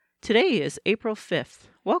Today is April 5th.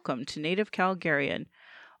 Welcome to Native Calgarian.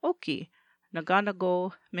 Oki,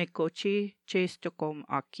 Naganago Mekochi Chestokom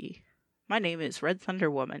Aki. My name is Red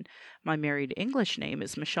Thunder Woman. My married English name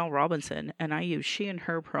is Michelle Robinson, and I use she and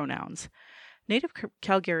her pronouns. Native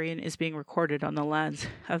Calgarian is being recorded on the lands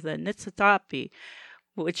of the Niitsitapi,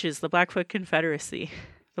 which is the Blackfoot Confederacy.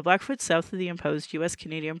 The Blackfoot south of the imposed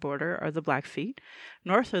U.S.-Canadian border are the Blackfeet.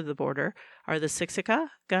 North of the border are the Siksika,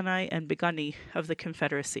 Gunai, and Piikani of the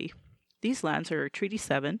Confederacy. These lands are Treaty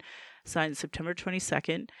 7, signed September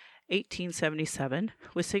 22nd, 1877,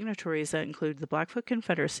 with signatories that include the Blackfoot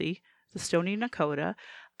Confederacy, the Stoney Nakoda,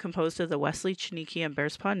 composed of the Wesley, Chiniki, and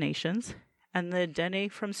Bearspaw Nations, and the Dene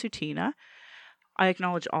from Tsuut'ina. I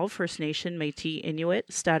acknowledge all First Nation, Métis,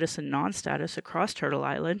 Inuit, status and non-status across Turtle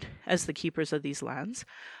Island as the keepers of these lands.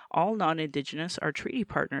 All non-Indigenous are treaty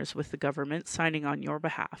partners with the government signing on your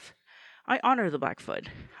behalf. I honor the Blackfoot.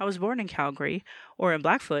 I was born in Calgary, or in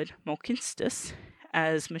Blackfoot, Mohkinstsis,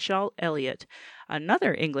 as Michelle Elliott,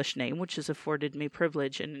 another English name which has afforded me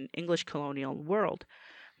privilege in an English colonial world.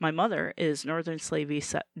 My mother is Northern Slavey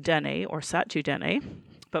Dene or Satu Dene,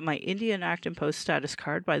 but my Indian Act imposed status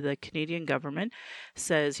card by the Canadian government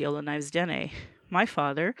says Yellowknives Dene. My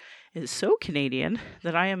father is so Canadian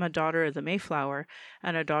that I am a daughter of the Mayflower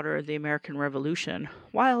and a daughter of the American Revolution,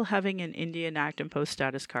 while having an Indian Act imposed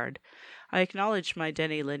status card. I acknowledge my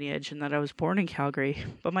Dene lineage and that I was born in Calgary,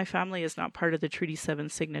 but my family is not part of the Treaty 7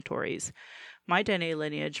 signatories. My Dene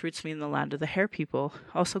lineage roots me in the land of the Hare people,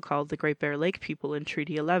 also called the Great Bear Lake people in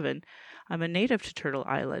Treaty 11. I'm a native to Turtle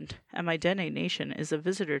Island, and my Dene nation is a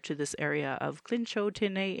visitor to this area of Clincho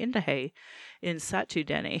Tine Indahe in Satu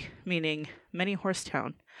Dene, meaning Many Horse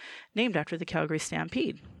Town, named after the Calgary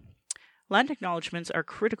Stampede. Land acknowledgements are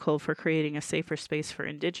critical for creating a safer space for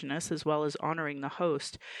Indigenous as well as honoring the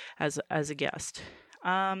host as a guest.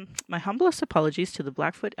 My humblest apologies to the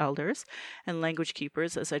Blackfoot elders and language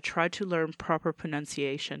keepers as I tried to learn proper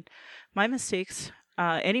pronunciation. My mistakes,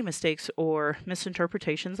 any mistakes or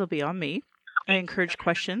misinterpretations will be on me. I encourage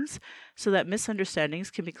questions so that misunderstandings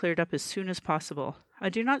can be cleared up as soon as possible. I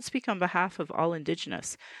do not speak on behalf of all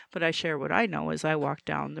Indigenous, but I share what I know as I walk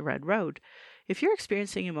down the red road. If you're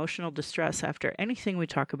experiencing emotional distress after anything we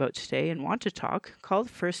talk about today and want to talk, call the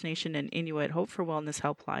First Nation and Inuit Hope for Wellness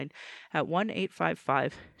helpline at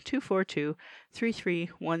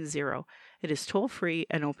 1-855-242-3310. It is toll-free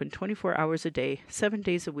and open 24 hours a day, 7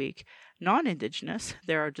 days a week. Non-Indigenous,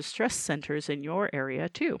 there are distress centers in your area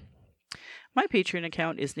too. My Patreon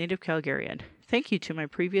account is Native Calgarian. Thank you to my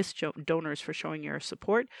previous donors for showing your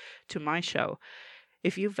support to my show.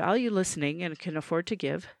 If you value listening and can afford to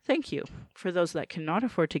give, thank you. For those that cannot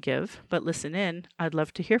afford to give, but listen in, I'd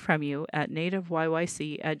love to hear from you at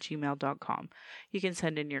nativeyyc@gmail.com. You can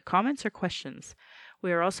send in your comments or questions.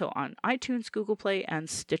 We are also on iTunes, Google Play, and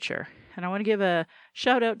Stitcher. And I want to give a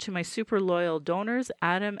shout out to my super loyal donors,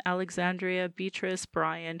 Adam, Alexandria, Beatrice,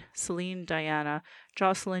 Brian, Celine, Diana,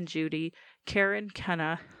 Jocelyn, Judy, Karen,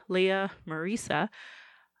 Kenna, Leah, Marisa,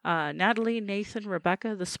 Natalie, Nathan,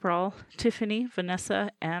 Rebecca, The Sprawl, Tiffany, Vanessa,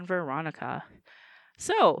 and Veronica.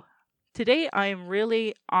 So, today I am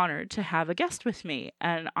really honored to have a guest with me,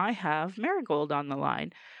 and I have Marigold on the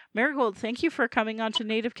line. Marigold, thank you for coming on to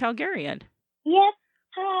Native Calgarian. Yep.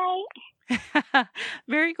 Hi.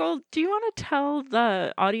 Marigold, do you want to tell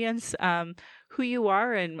the audience who you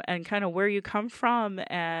are and kind of where you come from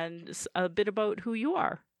and a bit about who you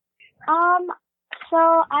are? So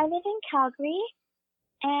I live in Calgary.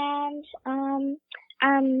 And I'm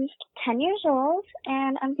 10 years old,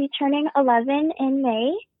 and I'm turning 11 in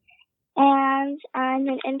May. And I'm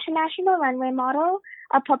an international runway model,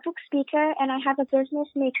 a public speaker, and I have a business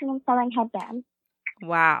making and selling headbands.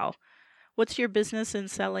 Wow. What's your business in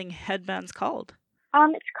selling headbands called?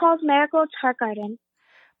 It's called Marigold's Heart Garden.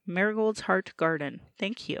 Marigold's Heart Garden.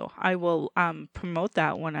 Thank you. I will promote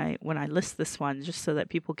that when I list this one, just so that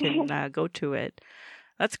people can go to it.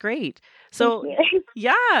 That's great. So,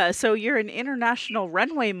 yeah, so you're an international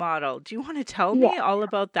runway model. Do you want to tell me all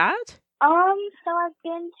about that? So I've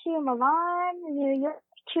been to Milan, New York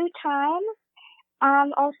 2 times.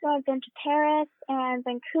 Also I've been to Paris and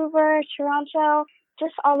Vancouver, Toronto,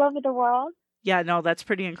 just all over the world. Yeah, no, that's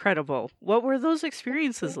pretty incredible. What were those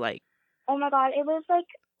experiences like? Oh my God, it was like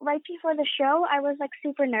right before the show, I was like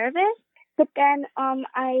super nervous, but then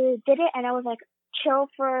I did it and I was like chill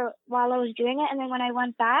for while I was doing it, and then when I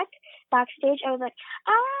went backstage, I was like,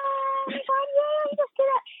 oh my God, yeah, I just did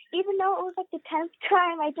it. Even though it was like the 10th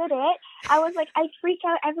time I did it, I was like, I freak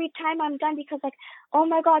out every time I'm done because like, oh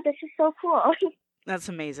my God, this is so cool. That's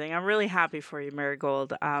amazing. I'm really happy for you,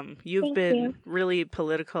 Marigold. You've Thank you. been really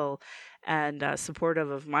political and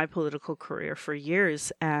supportive of my political career for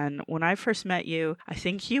years. And when I first met you, I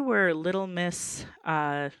think you were Little Miss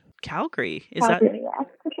Calgary. Is that? Calgary, yeah.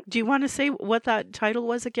 Do you want to say what that title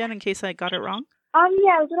was again, in case I got it wrong?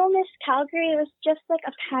 Yeah, Little Miss Calgary. It was just like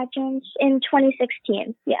a pageant in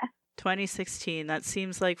 2016. Yeah. 2016. That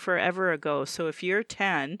seems like forever ago. So if you're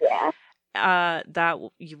 10, Yeah. that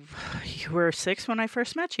you were 6 when I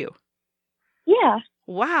first met you. Yeah.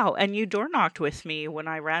 Wow, and you door knocked with me when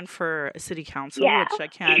I ran for city council, Yeah. which I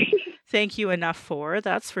can't thank you enough for.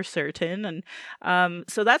 That's for certain. And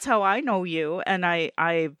so that's how I know you. And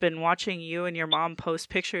I've been watching you and your mom post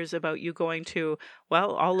pictures about you going to,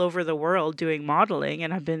 well, all over the world doing modeling,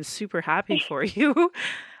 and I've been super happy for you.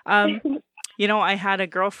 Um, I had a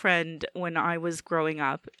girlfriend when I was growing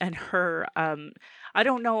up, and I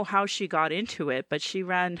don't know how she got into it, but she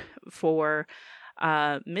ran for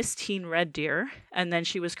Miss Teen Red Deer, and then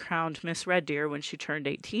she was crowned Miss Red Deer when she turned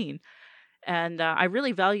 18. And I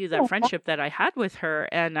really value that friendship that I had with her,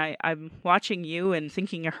 and I'm watching you and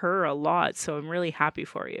thinking of her a lot, so I'm really happy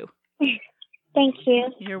for you. Thank you.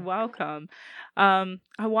 You're welcome. I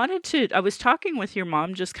was talking with your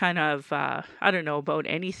mom, just kind of, I don't know, about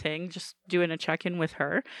anything, just doing a check-in with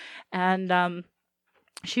her. And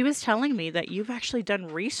she was telling me that you've actually done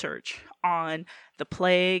research on the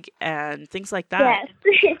plague and things like that.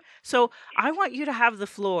 Yes. So I want you to have the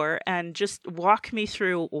floor and just walk me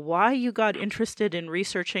through why you got interested in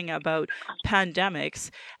researching about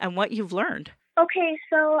pandemics and what you've learned. Okay,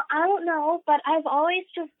 so I don't know, but I've always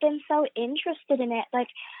just been so interested in it. Like,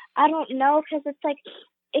 I don't know, because it's like,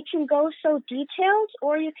 it can go so detailed,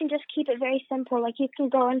 or you can just keep it very simple. Like, you can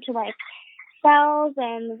go into, like, cells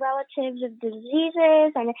and relatives of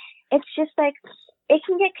diseases, and it's just, like, it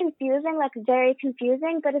can get confusing, like, very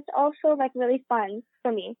confusing, but it's also, like, really fun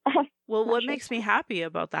for me. Well, what makes me happy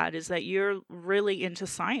about that is that you're really into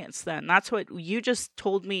science then. That's what you just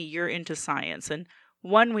told me, you're into science. And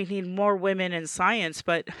one, we need more women in science,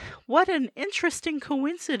 but what an interesting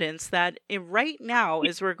coincidence that right now,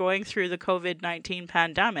 as we're going through the COVID-19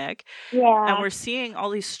 pandemic, and we're seeing all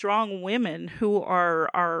these strong women who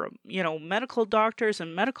are medical doctors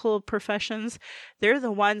and medical professions, they're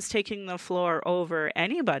the ones taking the floor over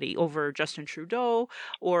anybody, over Justin Trudeau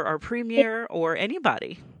or our premier or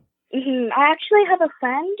anybody. I actually have a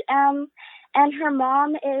friend, and her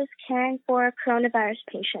mom is caring for coronavirus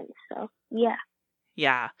patients, so yeah.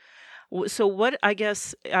 Yeah. So what, I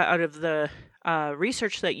guess, out of the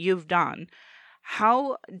research that you've done,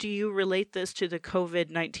 how do you relate this to the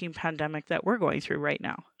COVID-19 pandemic that we're going through right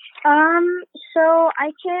now? So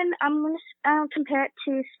I'm going to compare it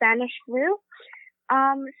to Spanish flu.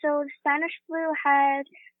 So Spanish flu had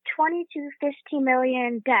 20 to 50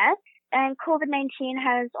 million deaths, and COVID-19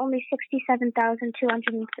 has only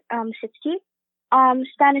 67,260.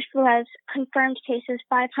 Spanish flu has confirmed cases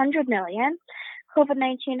 500 million.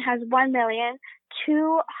 COVID-19 has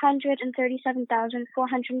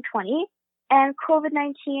 1,237,420, and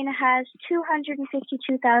COVID-19 has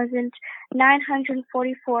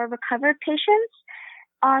 252,944 recovered patients.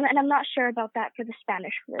 And I'm not sure about that for the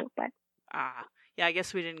Spanish flu, but yeah, I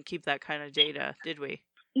guess we didn't keep that kind of data, did we?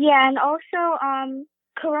 Yeah, and also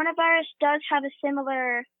coronavirus does have a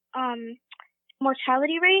similar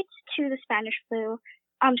mortality rate to the Spanish flu,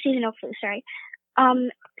 seasonal flu. Sorry,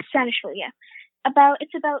 Spanish flu. Yeah.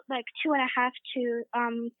 It's about like 2.5 to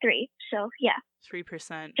 3. So yeah.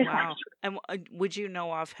 3%. Wow. And would you know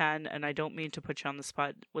offhand, and I don't mean to put you on the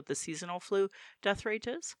spot, what the seasonal flu death rate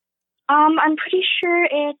is? I'm pretty sure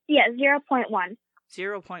it's 0.1.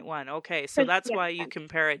 0.1. Okay, so that's why you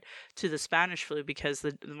compare it to the Spanish flu, because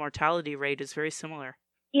the mortality rate is very similar.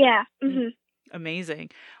 Yeah. Mm-hmm. Amazing.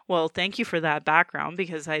 Well, thank you for that background,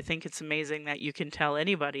 because I think it's amazing that you can tell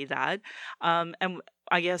anybody that. And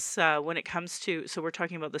I guess when it comes to, so we're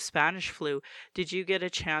talking about the Spanish flu, did you get a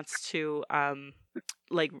chance to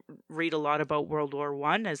read a lot about World War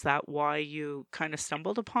I? Is that why you kind of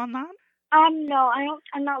stumbled upon that? No,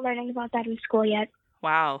 I'm not learning about that in school yet.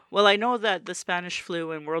 Wow. Well, I know that the Spanish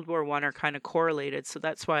flu and World War I are kind of correlated, so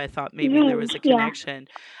that's why I thought maybe there was a connection.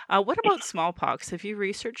 Yeah. What about smallpox? Have you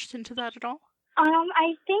researched into that at all?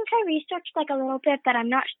 I think I researched like a little bit, but I'm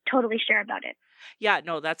not totally sure about it. Yeah,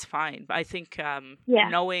 no, that's fine. I think Yeah.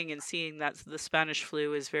 knowing and seeing that the Spanish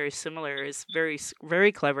flu is very similar is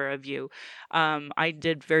very clever of you. I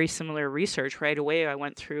did very similar research right away. I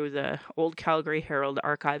went through the old Calgary Herald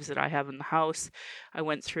archives that I have in the house. I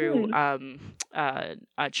went through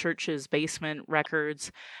a church's basement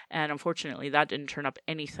records, and unfortunately, that didn't turn up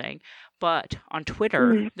anything. But on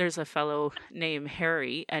Twitter, there's a fellow named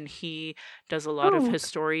Harry, and he does a lot of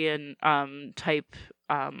historian type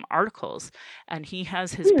articles, and he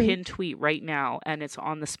has his pinned tweet right now, and it's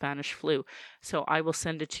on the Spanish flu. So I will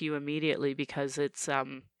send it to you immediately because it's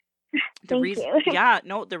the Thank reason. you. Yeah,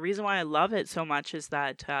 no, the reason why I love it so much is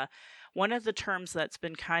that one of the terms that's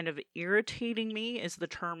been kind of irritating me is the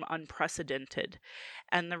term unprecedented,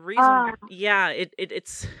 and the reason,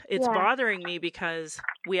 it's Yeah. bothering me because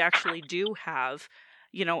we actually do have,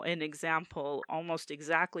 an example almost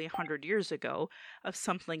exactly 100 years ago of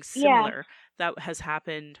something similar that has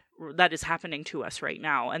happened, that is happening to us right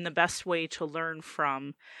now. And the best way to learn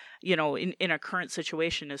from, in a current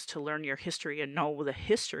situation is to learn your history and know the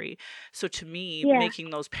history. So to me, making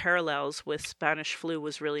those parallels with Spanish flu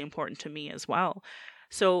was really important to me as well.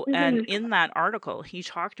 So, and in that article, he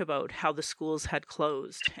talked about how the schools had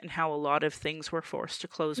closed and how a lot of things were forced to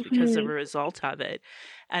close because of a result of it.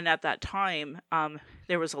 And at that time,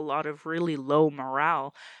 there was a lot of really low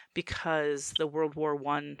morale because the World War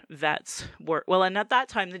I vets were, well, and at that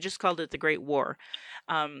time, they just called it the Great War.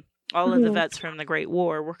 All of the vets from the Great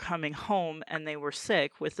War were coming home and they were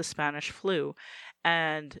sick with the Spanish flu.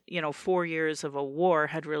 And, 4 years of a war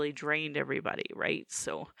had really drained everybody, right?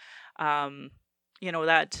 So,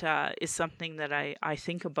 that is something that I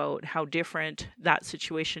think about how different that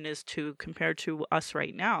situation is compared to us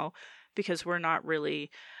right now, because we're not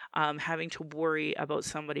really having to worry about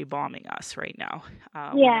somebody bombing us right now.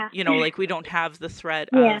 Like we don't have the threat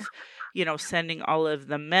of, sending all of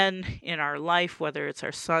the men in our life, whether it's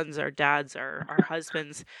our sons, our dads, our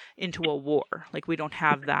husbands, into a war. Like we don't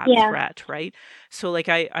have that threat, right? So like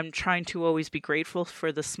I'm trying to always be grateful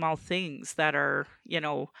for the small things that are,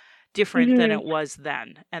 different than it was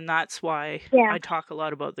then. And that's why I talk a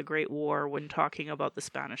lot about the Great War when talking about the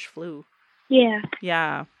Spanish flu.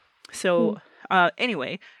 Yeah. So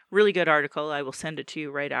anyway, really good article. I will send it to you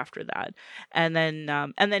right after that. And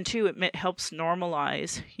then too, it helps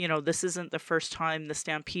normalize, this isn't the first time the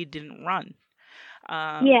Stampede didn't run.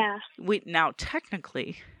 Now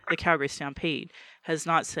technically the Calgary Stampede has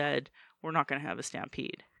not said we're not going to have a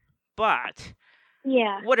Stampede, but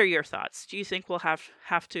what are your thoughts? Do you think we'll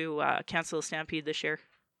have to cancel a Stampede this year?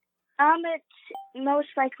 It's most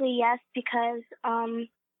likely yes, because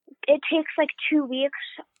it takes like 2 weeks,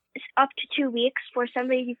 up to 2 weeks, for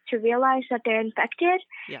somebody to realize that they're infected.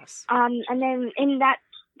 Yes. And then in that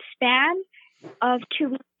span of 2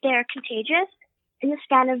 weeks, they're contagious. In the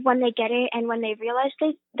span of when they get it and when they realize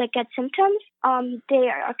they get symptoms, they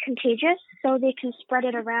are contagious, so they can spread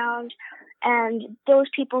it around. And those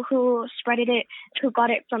people who who got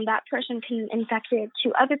it from that person, can infect it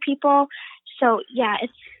to other people. So yeah, it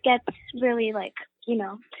gets really it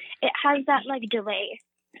has that delay.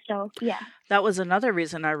 So yeah. That was another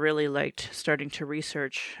reason I really liked starting to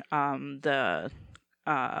research the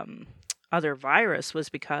other virus, was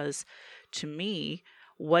because to me,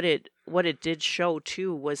 what it did show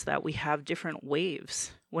too was that we have different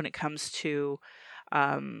waves when it comes to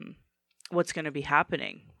what's going to be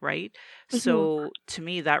happening, right? So to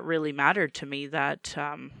me, that really mattered to me, that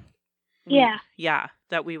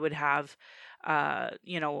that we would have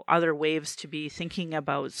other waves to be thinking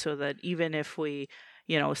about, so that even if we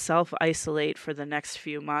self-isolate for the next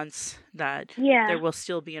few months, that there will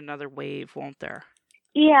still be another wave, won't there?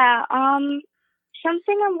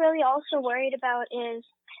 Something I'm really also worried about is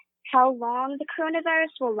how long the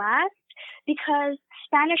coronavirus will last, because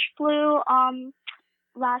Spanish flu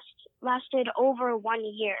lasted over 1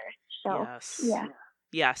 year. So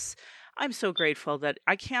yes. I'm so grateful that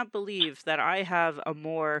I can't believe that I have a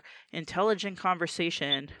more intelligent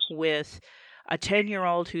conversation with a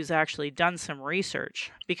 10-year-old who's actually done some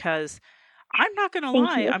research, because I'm not going to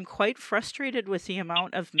lie, I'm quite frustrated with the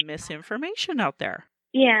amount of misinformation out there.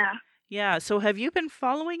 Yeah. So have you been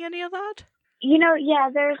following any of that?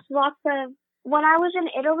 There's lots of, when I was in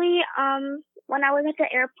Italy, when I was at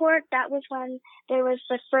the airport, that was when there was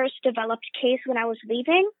the first developed case when I was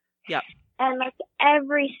leaving. Yeah. And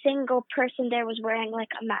every single person there was wearing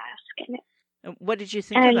a mask. And what did you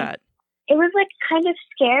think of that? It was kind of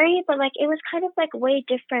scary, but it was kind of way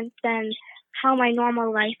different than how my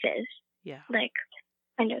normal life is. Yeah.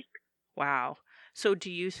 Kind of. Wow. So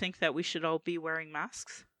do you think that we should all be wearing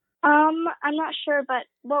masks? I'm not sure, but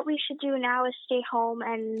what we should do now is stay home,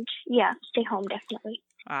 and stay home definitely.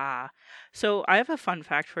 So I have a fun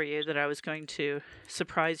fact for you that I was going to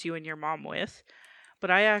surprise you and your mom with,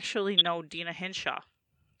 but I actually know Dina Hinshaw.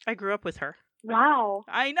 I grew up with her. Wow.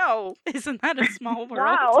 I know. Isn't that a small world?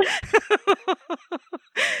 Wow.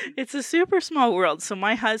 It's a super small world. So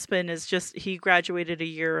my husband he graduated a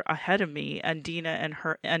year ahead of me, and Dina and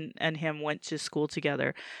her and him went to school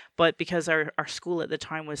together. But because our school at the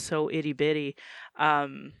time was so itty bitty,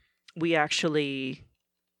 we actually,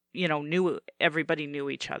 everybody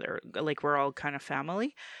knew each other. Like we're all kind of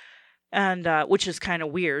family. And which is kind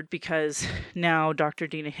of weird because now Dr.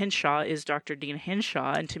 Dina Hinshaw is Dr. Dina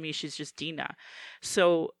Hinshaw, and to me she's just Dina.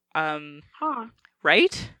 So,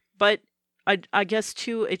 right? But I guess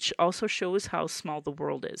too, it also shows how small the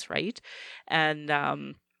world is, right? And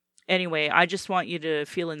anyway, I just want you to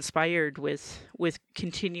feel inspired with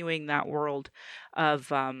continuing that world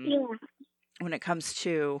of when it comes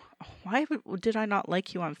to did I not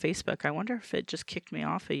like you on Facebook? I wonder if it just kicked me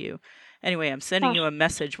off of you. Anyway, I'm sending you a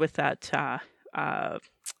message with that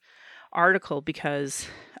article because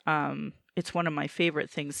it's one of my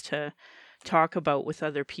favorite things to talk about with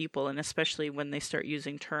other people, and especially when they start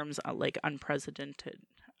using terms like unprecedented.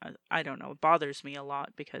 I don't know. It bothers me a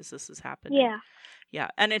lot because this has happened. Yeah,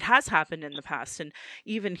 and it has happened in the past, and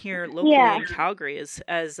even here locally in Calgary,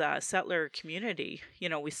 as a settler community,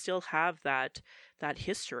 we still have that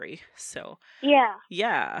history. So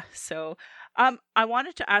yeah. So I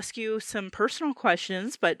wanted to ask you some personal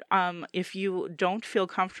questions, but if you don't feel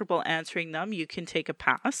comfortable answering them, you can take a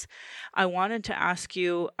pass. I wanted to ask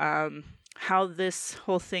you how this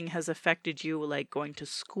whole thing has affected you, like going to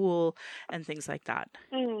school and things like that.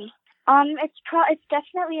 It's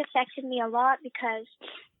definitely affected me a lot because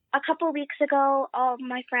a couple weeks ago, all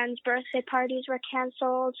my friends' birthday parties were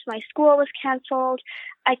canceled. My school was canceled.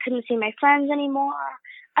 I couldn't see my friends anymore.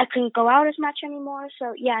 I couldn't go out as much anymore.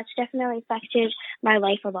 So yeah, it's definitely affected my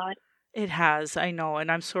life a lot. It has, I know,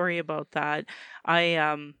 and I'm sorry about that.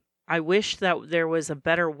 I wish that there was a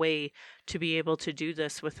better way to be able to do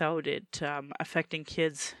this without it affecting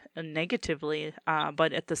kids negatively.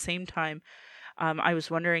 But at the same time, I was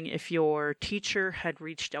wondering if your teacher had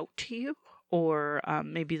reached out to you or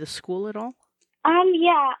maybe the school at all?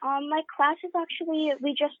 My classes actually,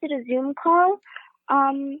 we just did a Zoom call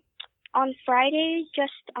on Friday,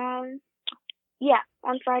 on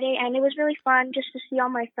Friday, and it was really fun just to see all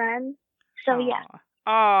my friends. So, yeah.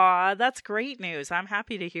 Aw, that's great news. I'm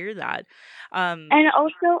happy to hear that. And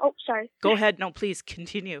also, sorry. Go ahead. No, please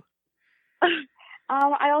continue.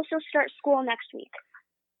 I also start school next week.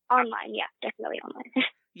 Online, yeah, definitely online.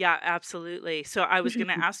 Yeah, absolutely. So I was going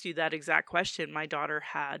to ask you that exact question. My daughter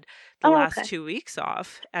had the last 2 weeks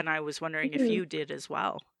off, and I was wondering if you did as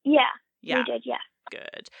well. Yeah, we did, yeah.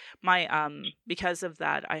 Good. My because of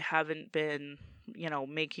that, I haven't been,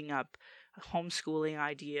 making up homeschooling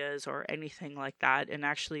ideas or anything like that. And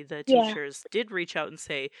actually, the teachers did reach out and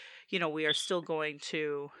say, we are still going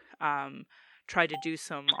to try to do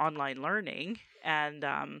some online learning, and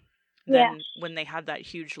then when they had that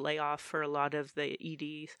huge layoff for a lot of the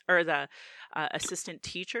EDs or the assistant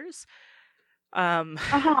teachers, I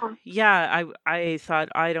thought,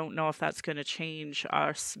 I don't know if that's going to change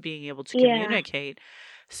us being able to communicate.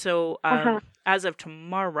 So as of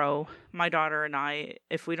tomorrow, my daughter and I,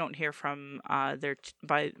 if we don't hear from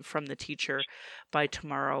from the teacher by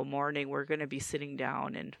tomorrow morning, we're going to be sitting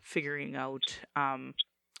down and figuring out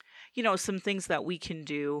some things that we can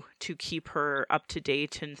do to keep her up to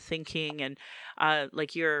date and thinking. And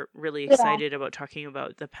like you're really excited about talking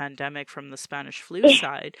about the pandemic from the Spanish flu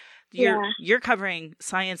side. You're covering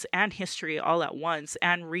science and history all at once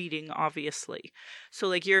and reading, obviously. So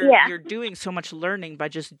like you're doing so much learning by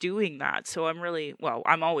just doing that. So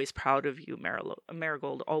I'm always proud of you,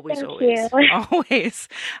 Marigold. Always.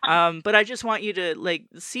 But I just want you to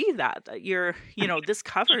see that you're, this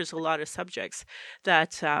covers a lot of subjects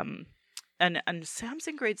that, and Sam's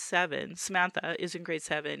in grade 7. Samantha is in grade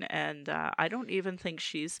 7, and I don't even think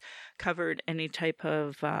she's covered any type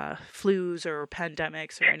of flus or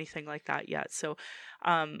pandemics or anything like that yet. So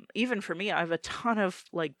even for me, I have a ton of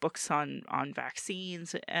books on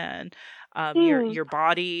vaccines and your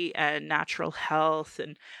body and natural health,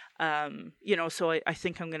 and so I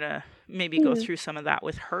think I'm gonna maybe go through some of that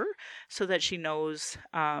with her so that she knows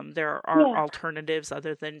there are alternatives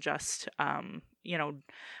other than just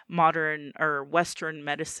modern or Western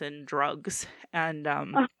medicine drugs. And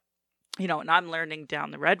and I'm learning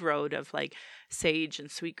down the red road of sage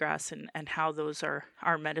and sweetgrass and how those are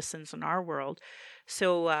our medicines in our world.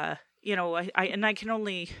 So I can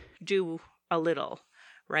only do a little,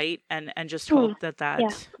 right? And just hope that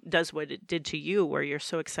does what it did to you, where you're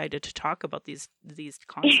so excited to talk about these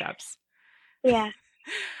concepts. Yeah.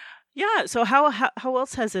 Yeah. So how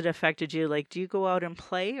else has it affected you? Like, do you go out and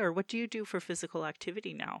play, or what do you do for physical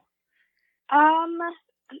activity now? Um,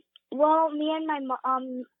 well, me and my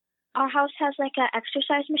our house has like an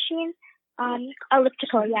exercise machine,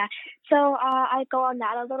 elliptical, yeah. So I go on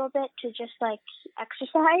that a little bit to just like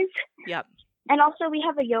exercise, Yep. and also we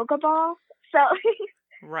have a yoga ball, so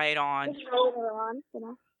Right on. just roll it around, you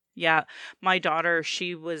know. Yeah, my daughter,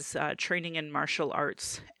 she was training in martial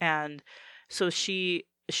arts, and so she's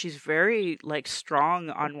very like strong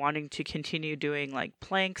on wanting to continue doing like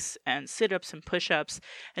planks and sit-ups and push-ups,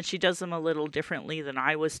 and she does them a little differently than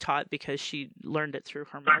I was taught because she learned it through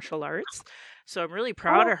her martial arts. So I'm really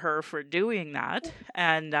proud Oh, of her for doing that,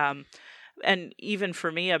 and even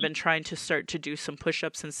for me, I've been trying to start to do some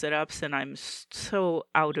push-ups and sit-ups, and I'm so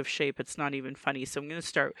out of shape. It's not even funny. So I'm going to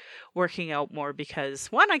start working out more because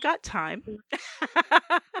one, I got time.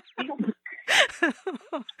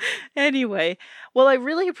 Anyway, well, I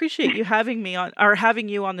really appreciate you having me on, or having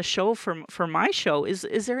you on the show for my show.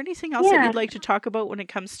 Is there anything else that yeah. you'd like to talk about when it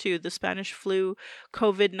comes to the Spanish flu,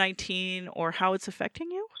 COVID-19, or how it's affecting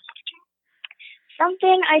you?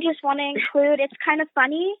 Something I just want to include. It's kind of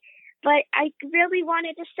funny, but I really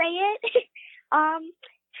wanted to say it. um,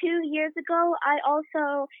 2 years ago, I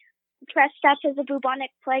also dressed up as a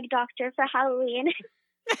bubonic plague doctor for Halloween.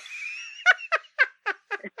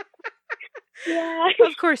 Yeah.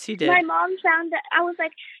 Of course you did. My mom found that I was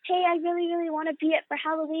like, hey, I really, really want to be it for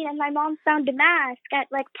Halloween. And my mom found a mask at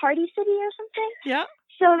like Party City or something. Yeah.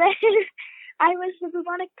 So then I was the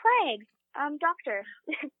bubonic plague doctor.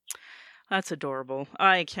 That's adorable.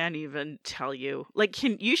 I can't even tell you. Like,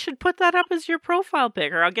 you should put that up as your profile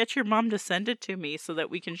pic, or I'll get your mom to send it to me so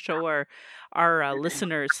that we can show our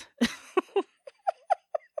listeners.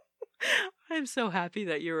 I'm so happy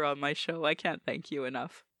that you're on my show. I can't thank you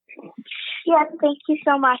enough. Yes, thank you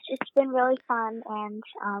so much. It's been really fun, and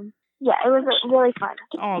yeah, it was really fun.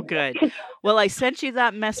 Oh, good. Well, I sent you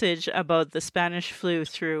that message about the Spanish flu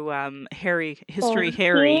through History Thank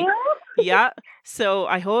Harry. you. Yeah. So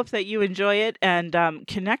I hope that you enjoy it and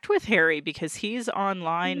connect with Harry because he's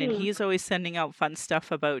online and he's always sending out fun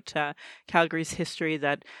stuff about Calgary's history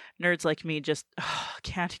that nerds like me just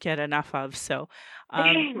can't get enough of. So,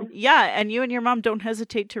 yeah. And you and your mom don't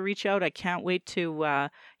hesitate to reach out. I can't wait to,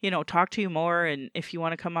 talk to you more. And if you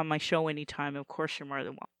want to come on my show anytime, of course, you're more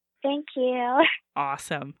than welcome. Thank you.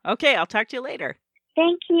 Awesome. Okay. I'll talk to you later.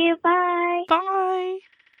 Thank you. Bye. Bye.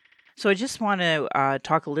 So I just want to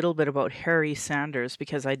talk a little bit about Harry Sanders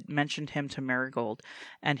because I mentioned him to Marigold,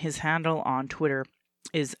 and his handle on Twitter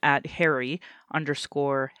is at Harry_historian,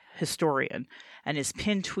 and his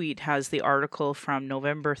pinned tweet has the article from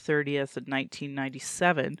November 30th of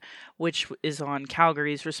 1997, which is on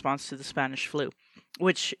Calgary's response to the Spanish flu,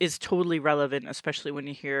 which is totally relevant, especially when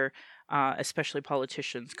you hear especially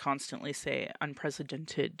politicians constantly say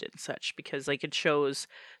unprecedented and such, because like it shows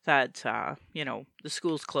that the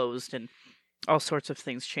schools closed and all sorts of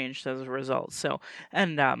things changed as a result. So,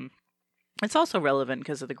 and it's also relevant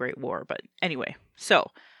because of the Great War. But anyway,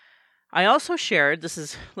 so I also shared,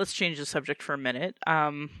 let's change the subject for a minute.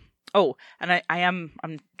 And I'm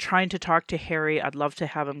trying to talk to Harry. I'd love to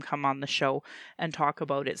have him come on the show and talk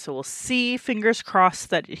about it. So we'll see, fingers crossed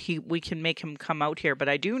that we can make him come out here. But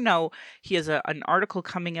I do know he has an article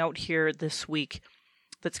coming out here this week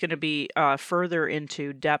that's going to be further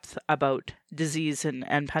into depth about disease and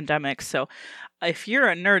pandemics. So if you're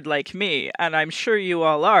a nerd like me, and I'm sure you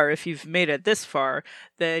all are, if you've made it this far,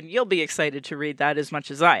 then you'll be excited to read that as much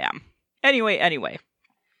as I am. Anyway.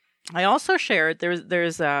 I also shared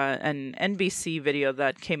there's an NBC video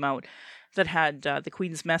that came out that had the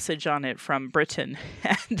Queen's message on it from Britain,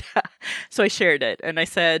 and so I shared it, and I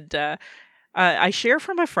said I share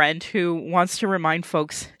from a friend who wants to remind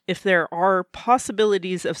folks if there are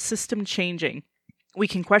possibilities of system changing, we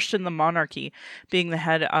can question the monarchy being the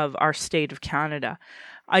head of our state of Canada.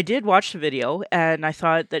 I did watch the video, and I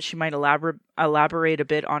thought that she might elaborate a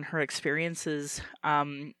bit on her experiences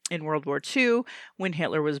in World War II when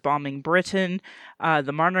Hitler was bombing Britain.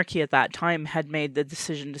 The monarchy at that time had made the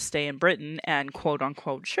decision to stay in Britain and, quote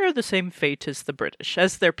unquote, share the same fate as the British,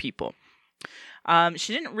 as their people.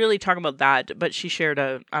 She didn't really talk about that, but she shared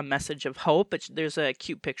a message of hope. There's a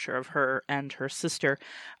cute picture of her and her sister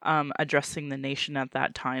addressing the nation at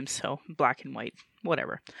that time, so black and white,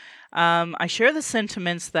 whatever. I share the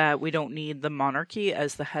sentiments that we don't need the monarchy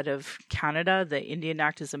as the head of Canada. The Indian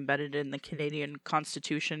Act is embedded in the Canadian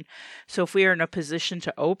Constitution. So if we are in a position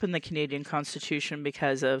to open the Canadian Constitution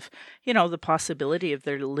because of, the possibility of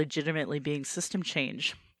there legitimately being system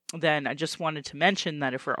change, then I just wanted to mention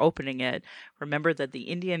that if we're opening it, remember that the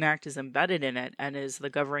Indian Act is embedded in it and is the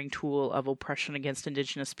governing tool of oppression against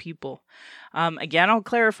Indigenous people. Again, I'll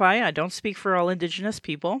clarify, I don't speak for all Indigenous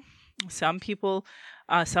people. Some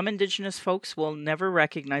Indigenous folks will never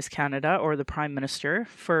recognize Canada or the Prime Minister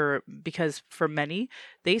because for many,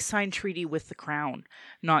 they signed treaty with the Crown,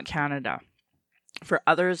 not Canada. For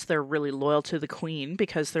others, they're really loyal to the Queen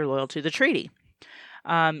because they're loyal to the treaty.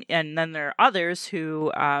 And then there are others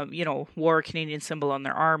who, wore a Canadian symbol on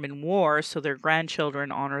their arm in war, so their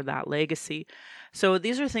grandchildren honor that legacy. So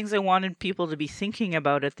these are things I wanted people to be thinking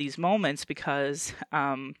about at these moments because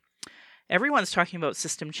everyone's talking about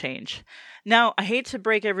system change. Now, I hate to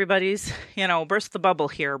break everybody's, burst the bubble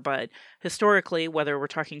here, but historically, whether we're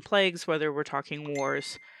talking plagues, whether we're talking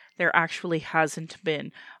wars, there actually hasn't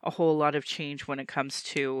been a whole lot of change when it comes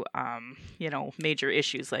to, major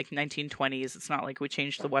issues like 1920s. It's not like we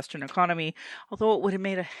changed the Western economy, although it would have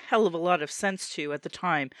made a hell of a lot of sense to at the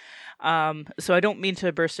time. So I don't mean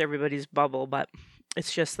to burst everybody's bubble, but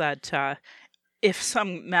it's just that if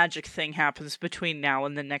some magic thing happens between now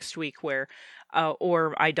and the next week where,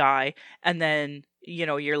 or I die, and then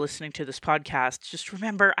you're listening to this podcast, just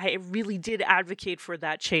remember I really did advocate for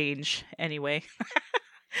that change anyway.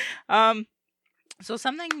 So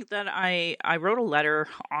something that I wrote a letter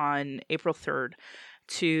on April 3rd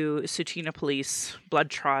to Tsuut'ina Police, Blood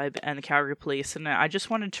Tribe, and the Calgary Police, and I just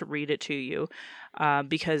wanted to read it to you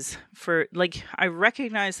because I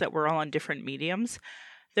recognize that we're all on different mediums.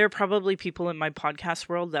 There are probably people in my podcast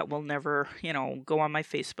world that will never, go on my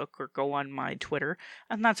Facebook or go on my Twitter,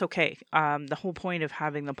 and that's okay. The whole point of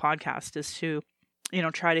having the podcast is to,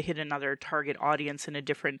 try to hit another target audience in a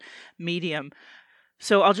different medium.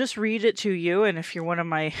 So I'll just read it to you, and if you're one of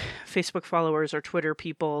my Facebook followers or Twitter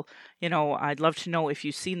people, I'd love to know if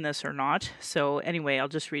you've seen this or not. So anyway, I'll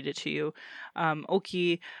just read it to you.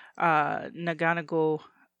 Oki Naganago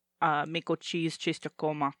Mekochis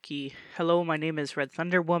Chestakomaki. Hello, my name is Red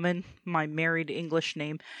Thunder Woman. My married English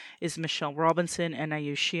name is Michelle Robinson, and I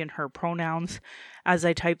use she and her pronouns. As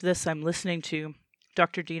I type this, I'm listening to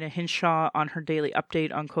Dr. Deena Hinshaw on her daily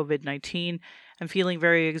update on COVID-19. I'm feeling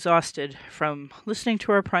very exhausted from listening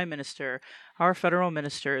to our Prime Minister, our federal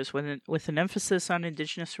ministers with an emphasis on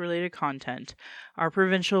Indigenous-related content, our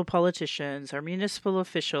provincial politicians, our municipal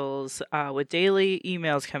officials, with daily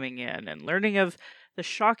emails coming in, and learning of the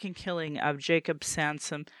shocking killing of Jacob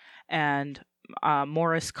Sansom and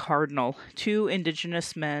Morris Cardinal, 2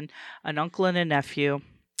 Indigenous men, an uncle and a nephew,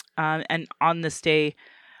 and on this day,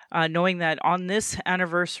 knowing that on this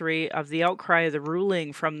anniversary of the outcry of the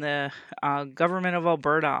ruling from the government of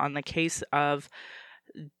Alberta on the case of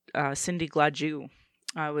Cindy Gladue,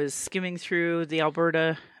 I was skimming through the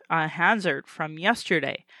Alberta Hansard from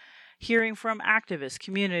yesterday, hearing from activists,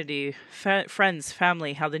 community, friends,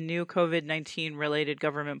 family, how the new COVID-19 related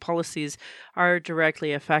government policies are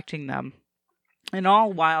directly affecting them. And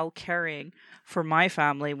all while caring for my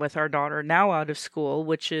family with our daughter now out of school,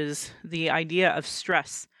 which is the idea of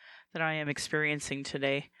stress that I am experiencing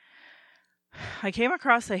today. I came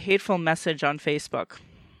across a hateful message on Facebook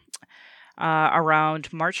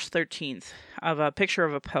around March 13th of a picture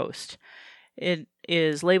of a post. It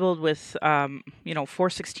is labeled with,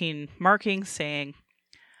 416 markings saying,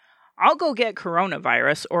 "I'll go get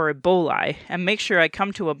coronavirus or Ebola and make sure I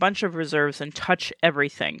come to a bunch of reserves and touch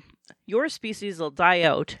everything. Your species will die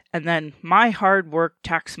out, and then my hard work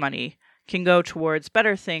tax money can go towards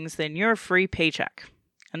better things than your free paycheck."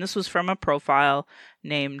 And this was from a profile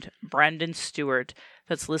named Brandon Stewart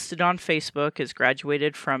that's listed on Facebook, is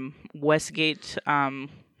graduated from Westgate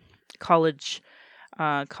Collegiate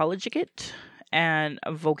and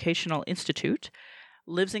a Vocational Institute,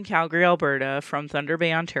 lives in Calgary, Alberta from Thunder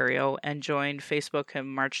Bay, Ontario, and joined Facebook in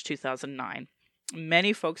March 2009.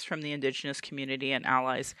 Many folks from the Indigenous community and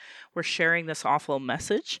allies were sharing this awful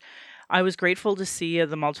message. I was grateful to see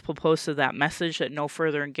the multiple posts of that message, that no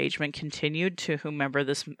further engagement continued to whomever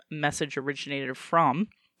this message originated from.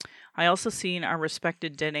 I also seen our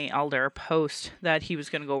respected Dene Elder post that he was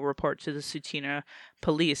going to go report to the Tsuut'ina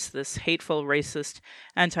Police, this hateful, racist,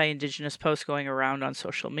 anti-Indigenous post going around on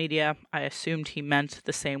social media. I assumed he meant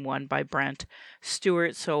the same one by Brant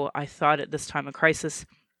Stewart, so I thought at this time of crisis,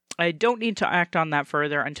 I don't need to act on that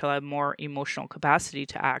further until I have more emotional capacity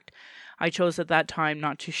to act. I chose at that time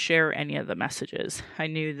not to share any of the messages. I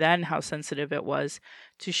knew then how sensitive it was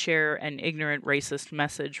to share an ignorant racist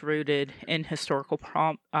message rooted in historical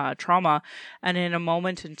trauma and in a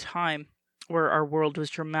moment in time where our world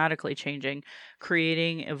was dramatically changing,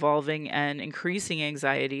 creating, evolving, and increasing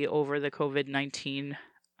anxiety over the COVID-19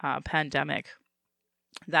 pandemic.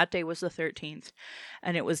 That day was the 13th,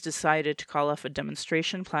 and it was decided to call off a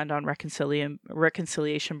demonstration planned on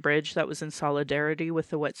Reconciliation Bridge that was in solidarity with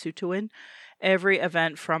the Wet'suwet'en. Every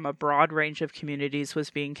event from a broad range of communities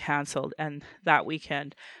was being cancelled, and that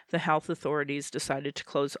weekend, the health authorities decided to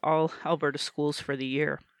close all Alberta schools for the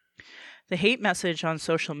year. The hate message on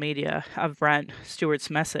social media of Brant Stewart's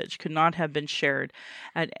message could not have been shared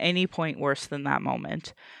at any point worse than that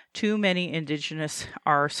moment. Too many Indigenous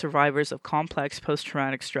are survivors of complex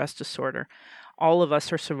post-traumatic stress disorder. All of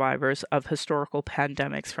us are survivors of historical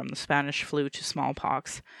pandemics, from the Spanish flu to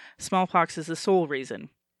smallpox. Smallpox is the sole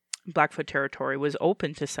reason Blackfoot territory was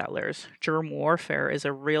open to settlers. Germ warfare is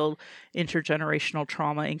a real intergenerational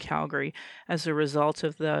trauma in Calgary as a result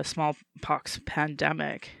of the smallpox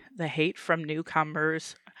pandemic. The hate from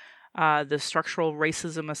newcomers, the structural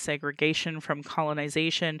racism of segregation from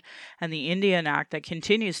colonization, and the Indian Act that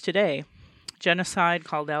continues today. Genocide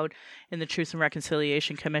called out in the Truth and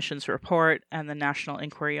Reconciliation Commission's report, and the National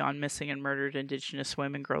Inquiry on Missing and Murdered Indigenous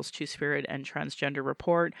Women, Girls, Two-Spirit, and Transgender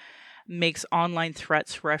report makes online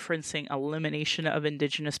threats referencing elimination of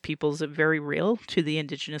Indigenous peoples very real to the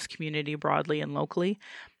Indigenous community broadly and locally.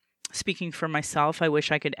 Speaking for myself, I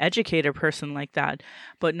wish I could educate a person like that,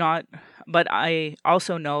 but I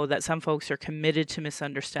also know that some folks are committed to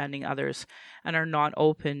misunderstanding others and are not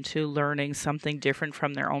open to learning something different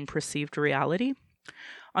from their own perceived reality.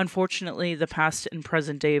 Unfortunately, the past and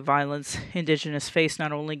present day violence Indigenous face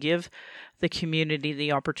not only give the community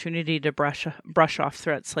the opportunity to brush off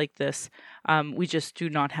threats like this, we just do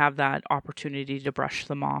not have that opportunity to brush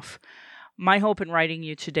them off. My hope in writing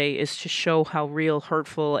you today is to show how real,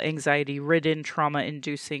 hurtful, anxiety-ridden,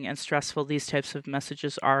 trauma-inducing, and stressful these types of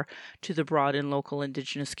messages are to the broad and local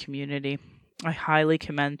Indigenous community. I highly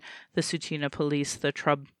commend the Tsuut'ina Police, the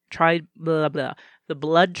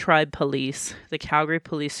Blood Tribe Police, the Calgary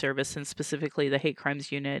Police Service, and specifically the Hate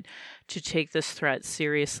Crimes Unit, to take this threat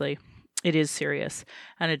seriously. It is serious,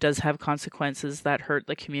 and it does have consequences that hurt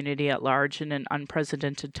the community at large in an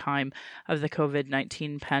unprecedented time of the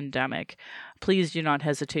COVID-19 pandemic. Please do not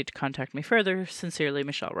hesitate to contact me further. Sincerely,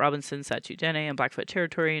 Michelle Robinson, Satu Dene, and Blackfoot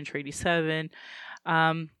Territory and Treaty 7.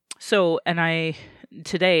 I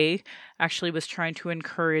today actually was trying to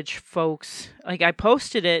encourage folks. Like, I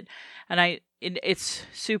posted it, and it's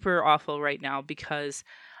super awful right now because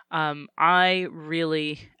I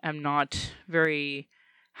really am not very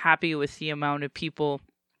happy with the amount of people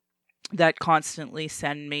that constantly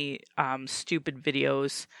send me stupid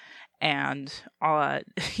videos and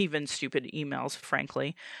even stupid emails,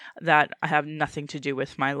 frankly, that have nothing to do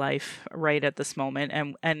with my life right at this moment,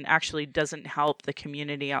 and actually doesn't help the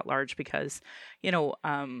community at large because,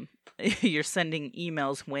 you're sending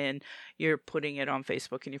emails when you're putting it on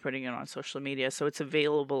Facebook and you're putting it on social media, so it's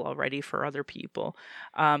available already for other people.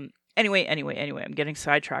 Anyway, I'm getting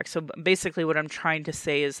sidetracked. So basically what I'm trying to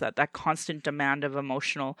say is that constant demand of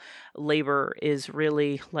emotional labor is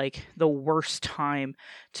really like the worst time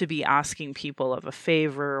to be asking people of a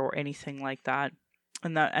favor or anything like that.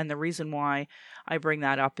 And the reason why I bring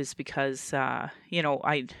that up is because, I'm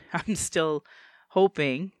still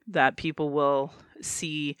hoping that people will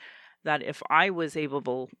see that if I was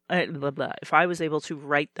able to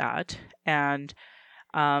write that and,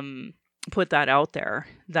 put that out there,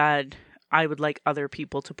 that I would like other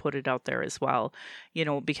people to put it out there as well,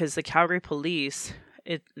 because the Calgary Police,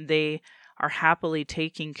 they are happily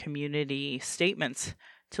taking community statements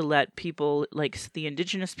to let people, like the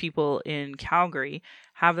Indigenous people in Calgary,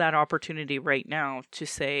 have that opportunity right now to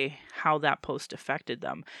say how that post affected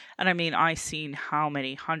them. And I mean, I seen how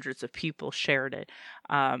many hundreds of people shared it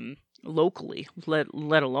locally, let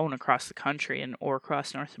alone across the country or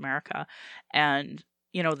across North America. And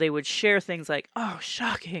they would share things like, oh,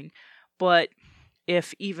 shocking. But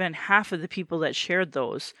if even half of the people that shared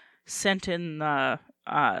those sent in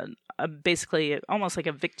basically almost like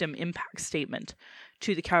a victim impact statement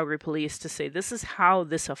to the Calgary Police to say, this is how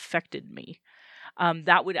this affected me,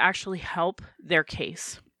 that would actually help their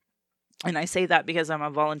case. And I say that because I'm a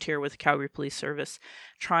volunteer with the Calgary Police Service,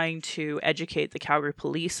 trying to educate the Calgary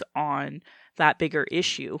Police on that bigger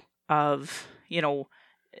issue of,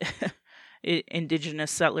 Indigenous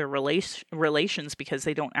settler relations, because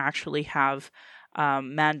they don't actually have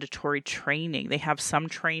mandatory training. They have some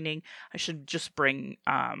training. I should just bring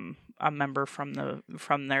a member from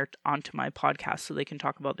there onto my podcast so they can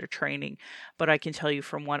talk about their training. But I can tell you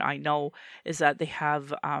from what I know is that they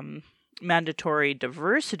have mandatory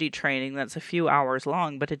diversity training that's a few hours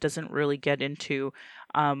long, but it doesn't really get into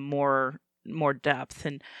more depth.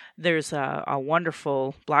 And there's a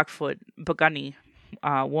wonderful Blackfoot Piikani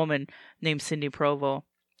woman named Cindy Provo,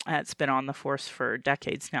 It's been on the force for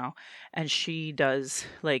decades now, and she does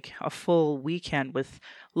like a full weekend with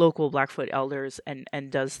local Blackfoot elders and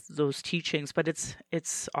does those teachings, but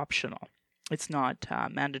it's optional. It's not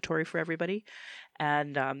mandatory for everybody.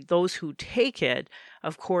 And those who take it,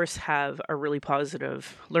 of course, have a really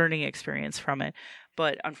positive learning experience from it.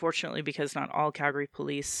 But unfortunately, because not all Calgary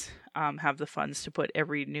police have the funds to put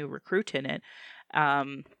every new recruit in it,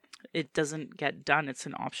 it doesn't get done. It's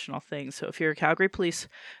an optional thing. So if you're a Calgary police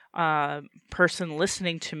person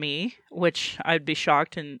listening to me, which I'd be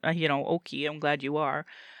shocked, and Oki, I'm glad you are,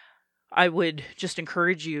 I would just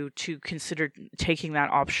encourage you to consider taking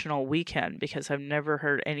that optional weekend, because I've never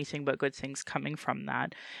heard anything but good things coming from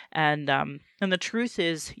that. And the truth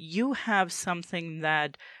is, you have something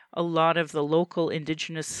that a lot of the local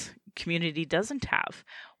Indigenous community doesn't have.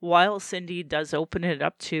 While Cindy does open it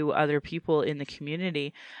up to other people in the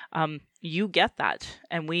community, you get that,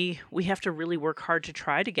 and we have to really work hard to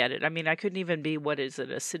try to get it. I mean, I couldn't even be,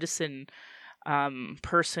 a citizen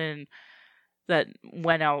person that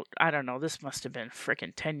went out, I don't know, this must have been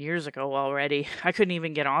freaking 10 years ago already. I couldn't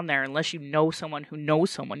even get on there unless you know someone who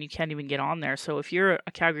knows someone. You can't even get on there. So if you're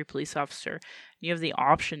a Calgary police officer, you have the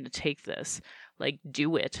option to take this, like,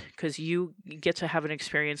 do it, because you get to have an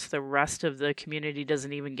experience the rest of the community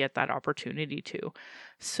doesn't even get that opportunity to.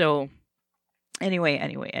 So anyway,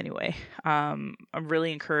 I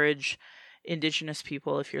really encourage Indigenous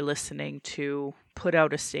people, if you're listening, to put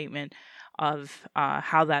out a statement of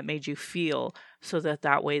how that made you feel, so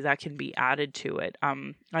that way that can be added to it.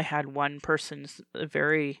 I had one person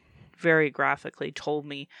very, very graphically told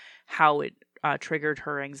me how it triggered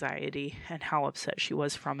her anxiety and how upset she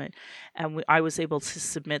was from it. And I was able to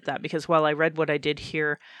submit that, because while I read what I did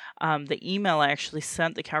here, the email I actually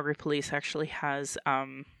sent the Calgary police actually has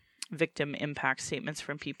victim impact statements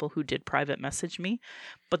from people who did private message me,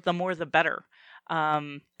 but the more the better.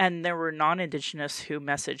 And there were non-Indigenous who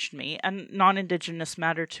messaged me, and non-Indigenous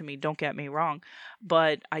matter to me, don't get me wrong,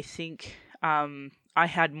 but I think I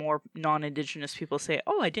had more non-Indigenous people say,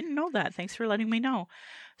 oh, I didn't know that, thanks for letting me know.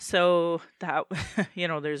 So that,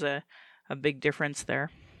 there's a big difference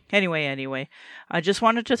there. Anyway, I just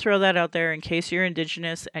wanted to throw that out there in case you're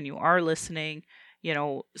Indigenous and you are listening.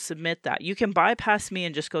 Submit that. You can bypass me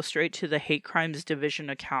and just go straight to the Hate Crimes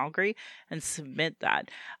Division of Calgary and submit that.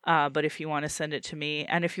 But if you want to send it to me,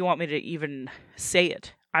 and if you want me to even say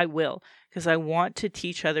it, I will, because I want to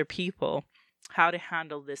teach other people how to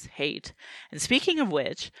handle this hate. And speaking of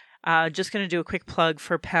which, just going to do a quick plug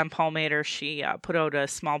for Pam Palmater. She put out a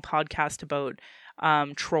small podcast about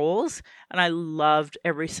trolls, and I loved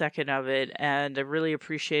every second of it, and I really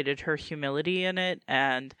appreciated her humility in it.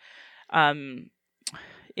 And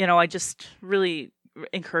I just really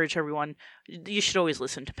encourage everyone. You should always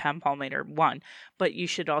listen to Pam Palmater, one, but you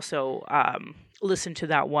should also listen to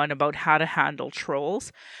that one about how to handle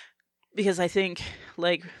trolls. Because I think,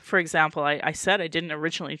 like, for example, I said I didn't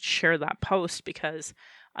originally share that post because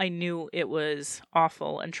I knew it was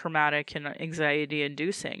awful and traumatic and anxiety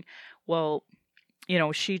inducing. Well,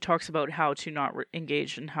 she talks about how to not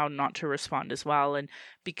engage and how not to respond as well. And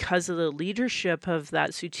because of the leadership of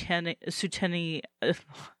that Sutina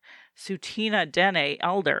Dene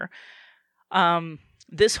elder,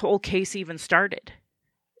 this whole case even started.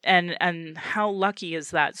 And how lucky is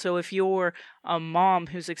that? So if you're a mom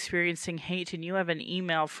who's experiencing hate and you have an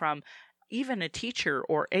email from even a teacher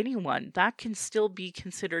or anyone, that can still be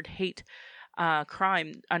considered hate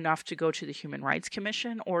crime enough to go to the Human Rights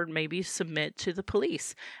Commission or maybe submit to the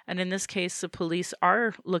police. And in this case, the police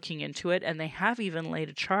are looking into it, and they have even laid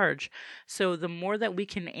a charge. So the more that we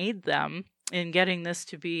can aid them in getting this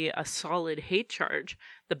to be a solid hate charge,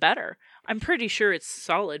 the better. I'm pretty sure it's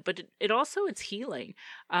solid, but it's healing.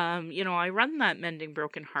 I run that Mending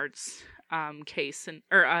Broken Hearts case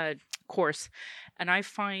course, and I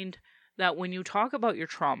find that when you talk about your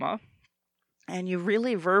trauma and you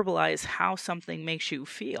really verbalize how something makes you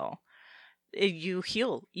feel, you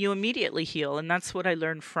heal. You immediately heal. And that's what I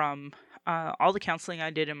learned from all the counseling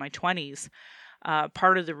I did in my 20s.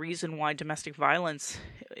 Part of the reason why domestic violence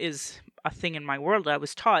is a thing in my world, I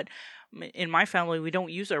was taught, in my family, we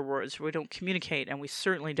don't use our words, we don't communicate, and we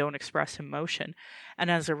certainly don't express emotion.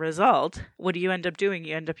 And as a result, what do you end up doing?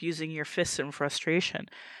 You end up using your fists in frustration.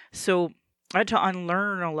 So I had to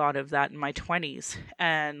unlearn a lot of that in my 20s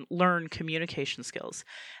and learn communication skills.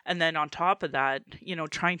 And then on top of that,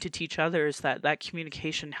 trying to teach others that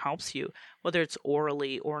communication helps you, whether it's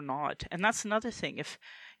orally or not. And that's another thing. If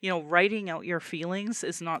writing out your feelings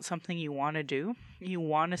is not something you want to do. You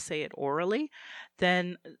want to say it orally.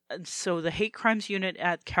 Then, so the Hate Crimes Unit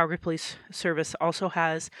at Calgary Police Service also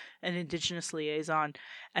has an Indigenous liaison,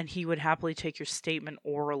 and he would happily take your statement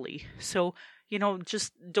orally. So,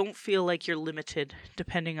 just don't feel like you're limited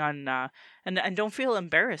depending on, and don't feel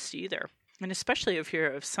embarrassed either. And especially if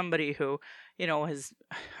you're somebody who, has,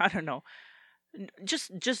 I don't know,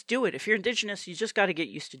 just do it. If you're Indigenous, you just got to get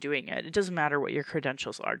used to doing it. It doesn't matter what your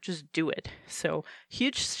credentials are. Just do it. So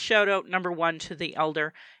huge shout out, number one, to the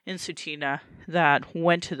elder in Tsuut'ina that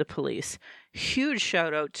went to the police. Huge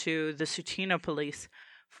shout out to the Tsuut'ina police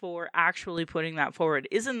for actually putting that forward.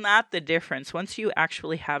 Isn't that the difference? Once you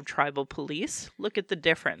actually have tribal police, look at the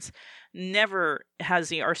difference. Never has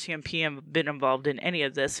the RCMP been involved in any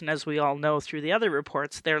of this. And as we all know through the other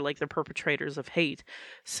reports, they're like the perpetrators of hate.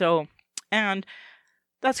 So, and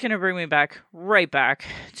that's going to bring me right back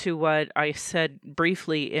to what I said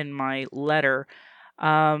briefly in my letter.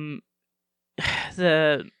 The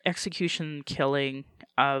execution killing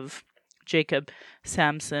of Jacob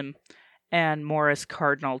Samson and Morris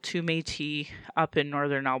Cardinal, two Métis up in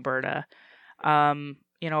northern Alberta. I've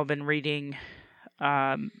been reading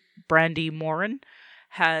Brandy Morin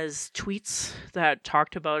has tweets that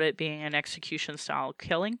talked about it being an execution style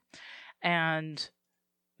killing, and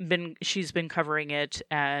she's been covering it,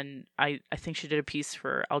 and I think she did a piece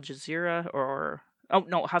for Al Jazeera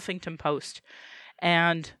Huffington Post,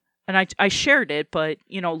 and I shared it, but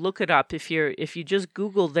look it up if you just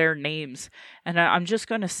Google their names, and I'm just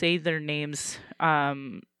going to say their names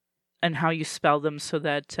and how you spell them so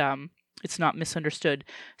that it's not misunderstood.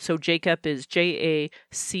 So Jacob is Jacob,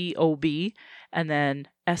 and then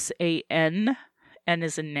SAN, N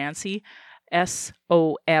as in Nancy,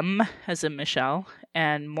 SOM as in Michelle,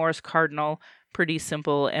 and Morris Cardinal, pretty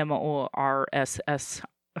simple, MORSS.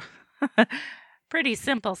 Pretty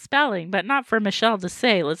simple spelling, but not for Michelle to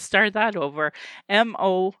say. Let's start that over.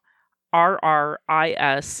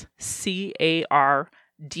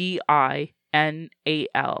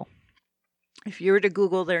 MORRISCARDINAL. If you were to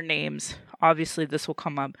Google their names, obviously this will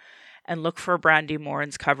come up, and look for Brandy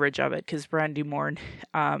Morin's coverage of it, because Brandy Morin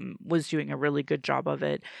was doing a really good job of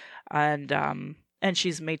it, and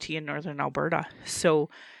she's Métis in northern Alberta, so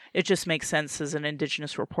it just makes sense as an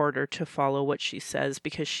Indigenous reporter to follow what she says,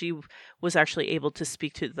 because she was actually able to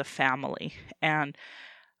speak to the family. And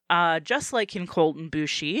just like in Colton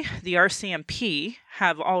Boushie, the RCMP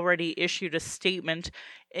have already issued a statement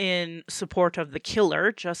in support of the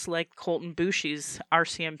killer, just like Colton Boushie's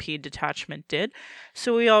RCMP detachment did.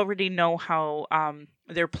 So we already know how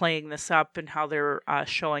they're playing this up, and how they're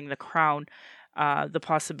showing the Crown the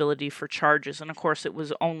possibility for charges. And of course, it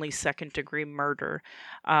was only second-degree murder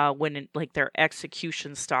when their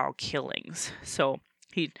execution-style killings. So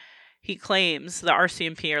he claims the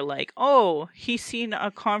RCMP are like, oh, he's seen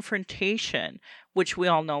a confrontation, which we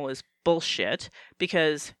all know is bullshit,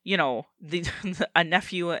 because a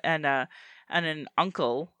nephew and an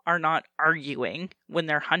uncle are not arguing when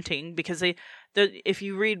they're hunting, because if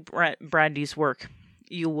you read Brandy's work,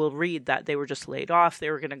 you will read that they were just laid off. They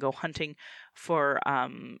were going to go hunting for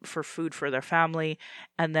food for their family,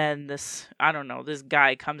 and then this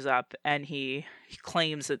guy comes up and he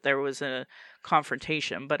claims that there was a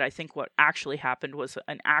confrontation, but I think what actually happened was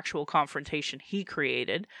an actual confrontation he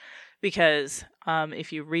created, because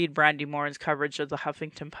if you read Brandy Morin's coverage of the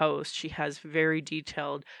Huffington Post, she has very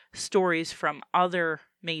detailed stories from other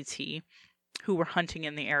Métis who were hunting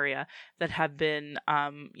in the area that have been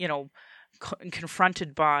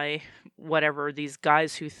confronted by whatever these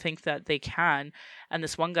guys who think that they can. And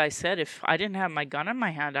this one guy said, if I didn't have my gun in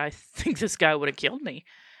my hand, I think this guy would have killed me.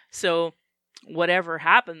 So whatever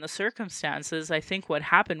happened, the circumstances, I think what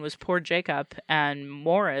happened was poor Jacob and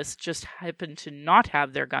Morris just happened to not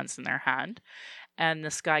have their guns in their hand, and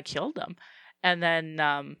this guy killed them. And then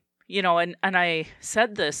and I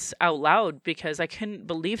said this out loud because I couldn't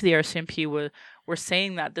believe the RCMP were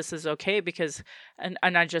saying that this is okay, because and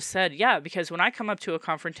I just said, yeah, because when I come up to a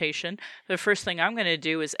confrontation, the first thing I'm going to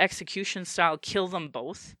do is execution style kill them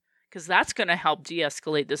both, because that's going to help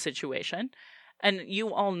de-escalate the situation. And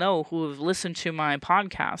you all know, who have listened to my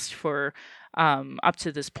podcast for up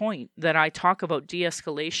to this point, that I talk about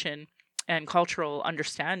de-escalation and cultural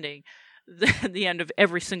understanding the end of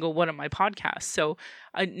every single one of my podcasts. So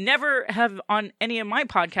I never have on any of my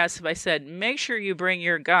podcasts have I said, make sure you bring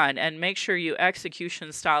your gun and make sure you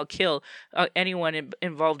execution style kill anyone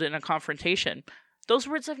involved in a confrontation. Those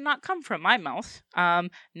words have not come from my mouth.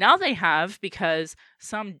 Now they have, because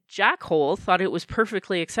some jackhole thought it was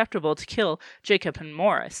perfectly acceptable to kill Jacob and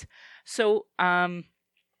Morris. So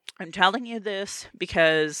I'm telling you this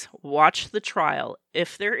because watch the trial.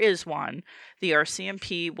 If there is one, the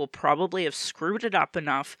RCMP will probably have screwed it up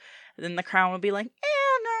enough. Then the Crown will be like,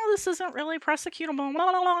 no, this isn't really prosecutable,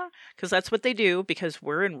 because that's what they do, because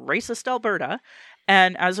we're in racist Alberta.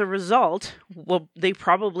 And as a result, well, they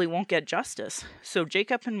probably won't get justice. So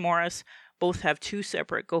Jacob and Morris both have 2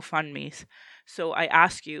 separate GoFundMes. So I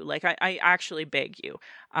ask you, like, I actually beg you,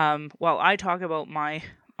 while I talk about my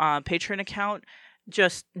Patreon account,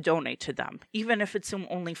 just donate to them. Even if it's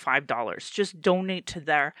only $5, just donate to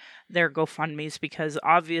their GoFundMes, because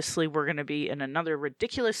obviously we're going to be in another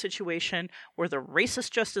ridiculous situation where the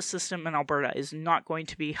racist justice system in Alberta is not going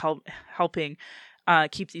to be helping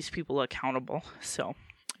keep these people accountable. So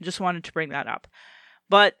just wanted to bring that up.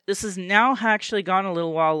 But this has now actually gone a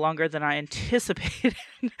little while longer than I anticipated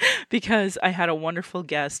because I had a wonderful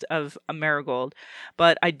guest of Marigold.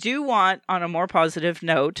 But I do want, on a more positive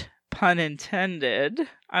note, pun intended,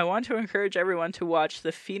 I want to encourage everyone to watch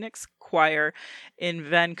the Phoenix Choir in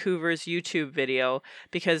Vancouver's YouTube video,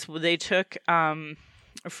 because they took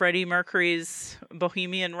Freddie Mercury's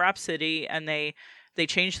Bohemian Rhapsody and they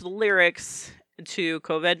changed the lyrics to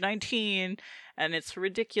COVID-19, and it's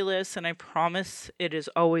ridiculous, and I promise it is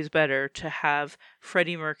always better to have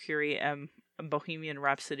Freddie Mercury and Bohemian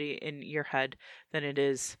Rhapsody in your head than it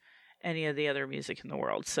is any of the other music in the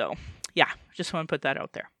world. So yeah, just want to put that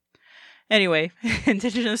out there. Anyway,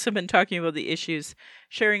 Indigenous have been talking about the issues,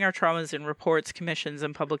 sharing our traumas in reports, commissions,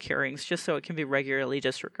 and public hearings, just so it can be regularly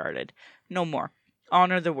disregarded. No more.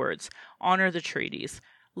 Honor the words. Honor the treaties.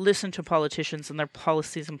 Listen to politicians and their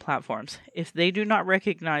policies and platforms. If they do not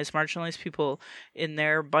recognize marginalized people in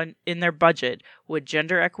their budget with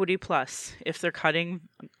Gender Equity Plus, if they're cutting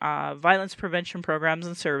violence prevention programs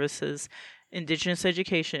and services, Indigenous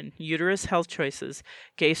education, uterus health choices,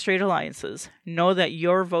 gay-straight alliances, know that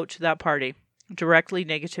your vote to that party directly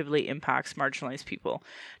negatively impacts marginalized people.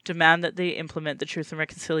 Demand that they implement the Truth and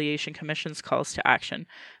Reconciliation Commission's calls to action,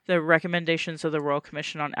 the recommendations of the Royal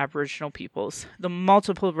Commission on Aboriginal Peoples, the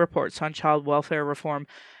multiple reports on child welfare reform,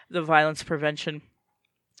 the violence prevention,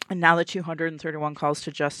 and now the 231 calls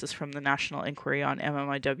to justice from the National Inquiry on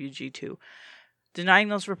MMIWG2. Denying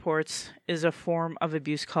those reports is a form of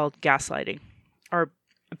abuse called gaslighting. Our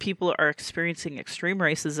people are experiencing extreme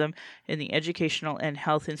racism in the educational and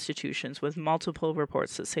health institutions, with multiple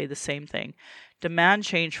reports that say the same thing. Demand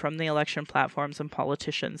change from the election platforms and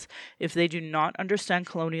politicians. If they do not understand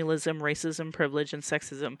colonialism, racism, privilege, and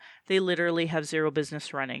sexism, they literally have zero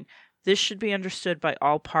business running. This should be understood by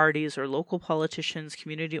all parties or local politicians,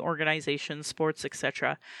 community organizations, sports,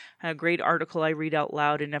 etc. A great article I read out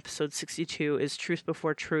loud in episode 62 is Truth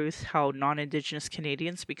Before Truth, How Non-Indigenous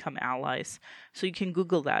Canadians Become Allies. So you can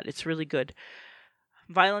Google that. It's really good.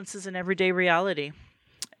 Violence is an everyday reality.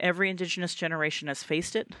 Every Indigenous generation has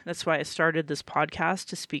faced it. That's why I started this podcast,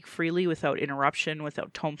 to speak freely without interruption,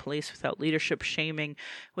 without tone police, without leadership shaming,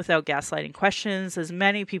 without gaslighting questions, as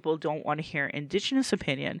many people don't want to hear Indigenous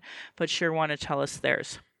opinion, but sure want to tell us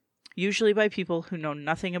theirs. Usually by people who know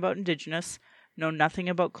nothing about Indigenous, know nothing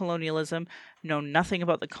about colonialism, know nothing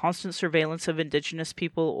about the constant surveillance of Indigenous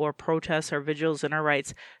people or protests or vigils in our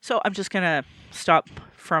rights. So I'm just going to stop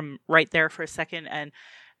from right there for a second and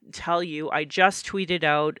tell you, I just tweeted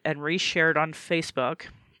out and reshared on Facebook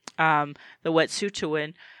the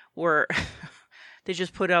Wet'suwet'en, where they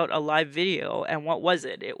just put out a live video. And what was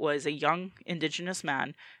it? It was a young Indigenous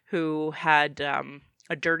man who had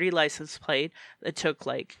a dirty license plate that took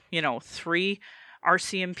 3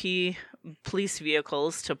 RCMP police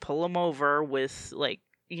vehicles to pull him over with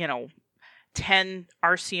 10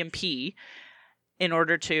 RCMP in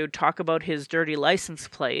order to talk about his dirty license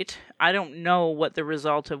plate. I don't know what the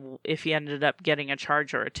result of, if he ended up getting a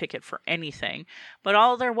charge or a ticket for anything, but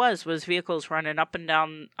all there was vehicles running up and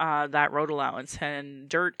down that road allowance and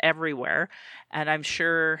dirt everywhere. And I'm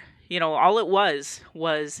sure, all it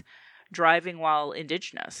was driving while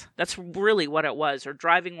Indigenous. That's really what it was, or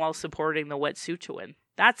driving while supporting the Wet'suwet'en.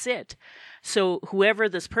 That's it. So whoever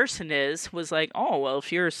this person is was like, oh, well,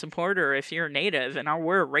 if you're a supporter, if you're Native, and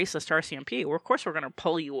we're a racist RCMP, well, of course we're going to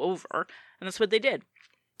pull you over. And that's what they did.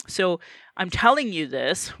 So I'm telling you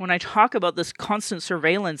this, when I talk about this constant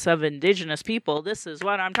surveillance of Indigenous people, this is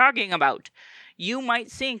what I'm talking about. You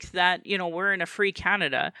might think that, we're in a free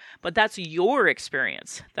Canada, but that's your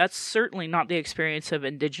experience. That's certainly not the experience of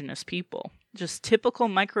Indigenous people. Just typical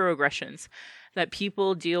microaggressions that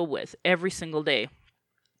people deal with every single day.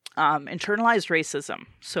 Internalized racism.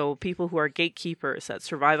 So people who are gatekeepers that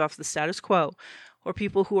survive off the status quo, or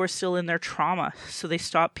people who are still in their trauma. So they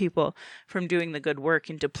stop people from doing the good work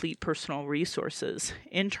and deplete personal resources.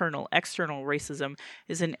 Internal, external racism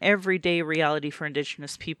is an everyday reality for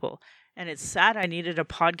Indigenous people. And it's sad I needed a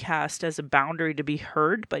podcast as a boundary to be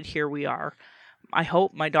heard, but here we are. I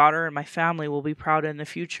hope my daughter and my family will be proud in the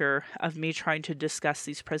future of me trying to discuss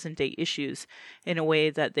these present day issues in a way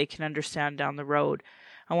that they can understand down the road.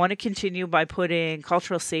 I want to continue by putting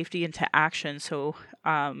cultural safety into action so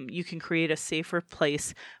you can create a safer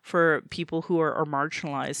place for people who are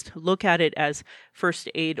marginalized. Look at it as first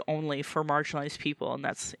aid only for marginalized people, and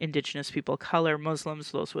that's Indigenous people, color,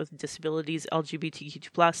 Muslims, those with disabilities,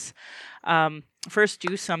 LGBTQ+. First,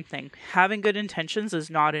 do something. Having good intentions is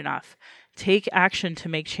not enough. Take action to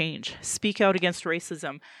make change. Speak out against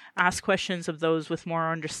racism. Ask questions of those with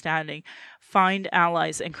more understanding. Find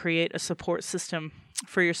allies and create a support system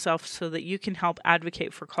for yourself so that you can help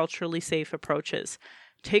advocate for culturally safe approaches.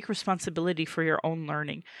 Take responsibility for your own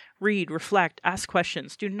learning. Read, reflect, ask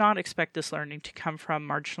questions. Do not expect this learning to come from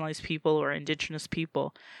marginalized people or Indigenous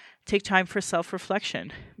people. Take time for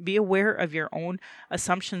self-reflection. Be aware of your own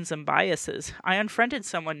assumptions and biases. I unfriended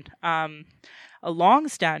someone, a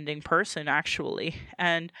long-standing person actually,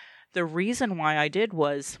 and the reason why I did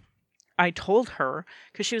was I told her,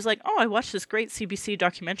 because she was like, oh, I watched this great CBC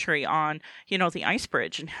documentary on, the Ice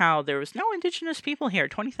Bridge and how there was no Indigenous people here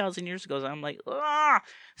 20,000 years ago. And I'm like,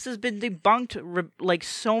 this has been debunked like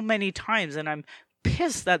so many times, and I'm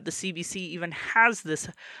pissed that the CBC even has this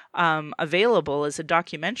available as a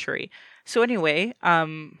documentary. So anyway,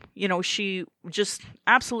 she just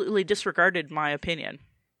absolutely disregarded my opinion,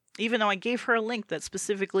 even though I gave her a link that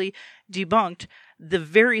specifically debunked the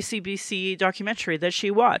very CBC documentary that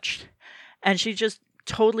she watched. And she just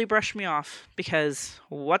totally brushed me off because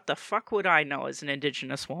what the fuck would I know as an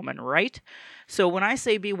Indigenous woman, right? So when I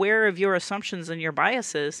say beware of your assumptions and your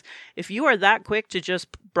biases, if you are that quick to just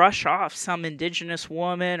brush off some Indigenous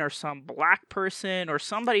woman or some Black person or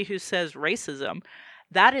somebody who says racism,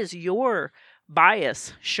 that is your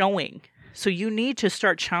bias showing. So you need to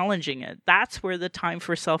start challenging it. That's where the time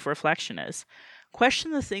for self-reflection is.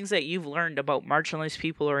 Question the things that you've learned about marginalized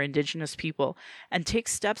people or Indigenous people and take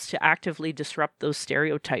steps to actively disrupt those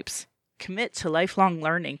stereotypes. Commit to lifelong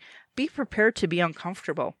learning. Be prepared to be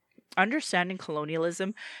uncomfortable. Understanding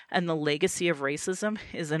colonialism and the legacy of racism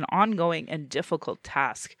is an ongoing and difficult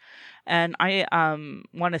task. And I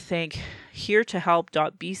want to thank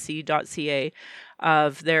heretohelp.bc.ca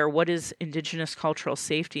of their What is Indigenous Cultural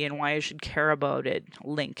Safety and Why I Should Care About It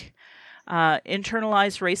link.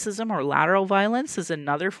 Internalized racism or lateral violence is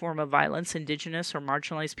another form of violence Indigenous or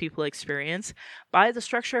marginalized people experience by the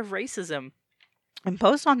structure of racism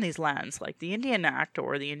imposed on these lands, like the Indian Act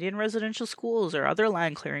or the Indian residential schools or other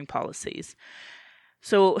land clearing policies.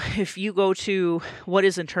 So if you go to What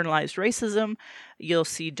is Internalized Racism, you'll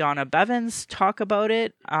see Donna Bevins talk about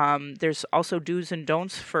it. There's also do's and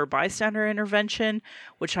don'ts for bystander intervention,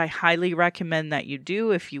 which I highly recommend that you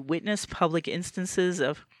do if you witness public instances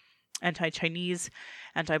of anti-Chinese,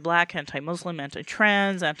 anti-Black, anti-Muslim,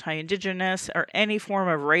 anti-trans, anti-Indigenous, or any form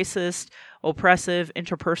of racist, oppressive,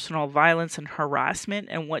 interpersonal violence and harassment,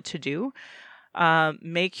 and what to do.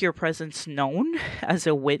 Make your presence known as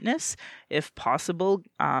a witness. If possible,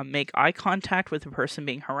 make eye contact with the person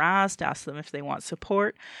being harassed. Ask them if they want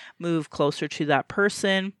support. Move closer to that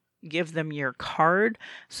person. Give them your card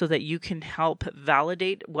so that you can help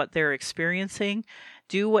validate what they're experiencing.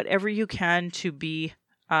 Do whatever you can to be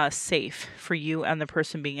safe for you and the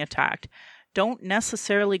person being attacked. Don't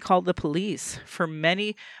necessarily call the police. For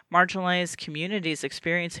many marginalized communities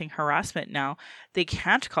experiencing harassment now, they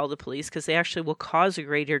can't call the police because they actually will cause a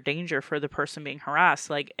greater danger for the person being harassed.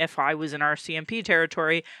 Like if I was in RCMP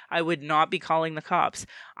territory, I would not be calling the cops.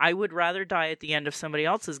 I would rather die at the end of somebody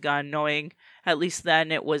else's gun knowing at least then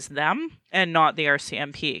it was them and not the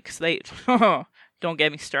RCMP, because they don't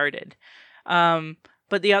get me started.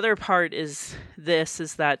 But the other part is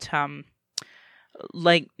that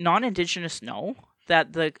non-Indigenous know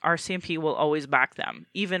that the RCMP will always back them,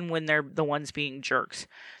 even when they're the ones being jerks.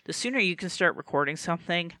 The sooner you can start recording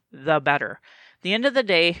something, the better. At the end of the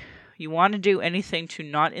day, you want to do anything to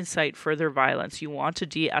not incite further violence. You want to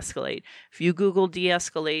de-escalate. If you Google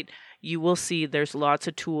de-escalate, you will see there's lots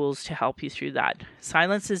of tools to help you through that.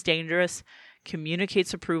 Silence is dangerous,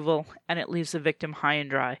 communicates approval, and it leaves the victim high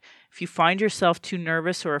and dry. If you find yourself too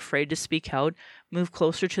nervous or afraid to speak out, move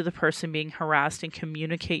closer to the person being harassed and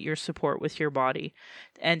communicate your support with your body.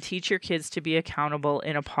 And teach your kids to be accountable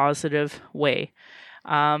in a positive way.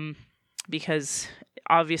 Because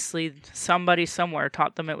obviously somebody somewhere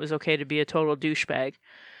taught them it was okay to be a total douchebag.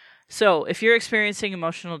 So if you're experiencing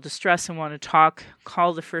emotional distress and want to talk,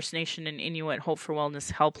 call the First Nation and Inuit Hope for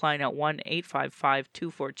Wellness helpline at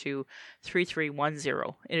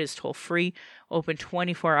 1-855-242-3310. It is toll free, open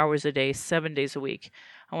 24 hours a day, 7 days a week.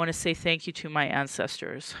 I want to say thank you to my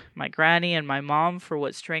ancestors, my granny and my mom, for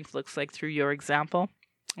what strength looks like through your example.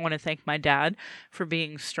 I want to thank my dad for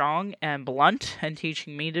being strong and blunt and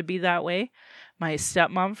teaching me to be that way. My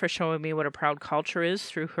stepmom for showing me what a proud culture is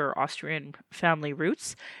through her Austrian family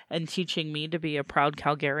roots and teaching me to be a proud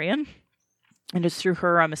Calgarian. And it's through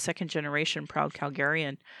her I'm a second generation proud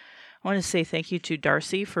Calgarian. I want to say thank you to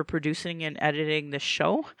Darcy for producing and editing this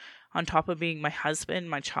show, on top of being my husband,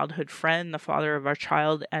 my childhood friend, the father of our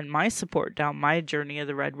child, and my support down my journey of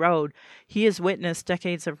the Red Road. He has witnessed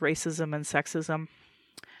decades of racism and sexism.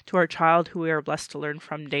 To our child, who we are blessed to learn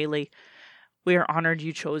from daily, we are honored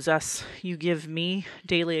you chose us. You give me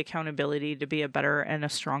daily accountability to be a better and a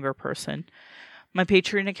stronger person. My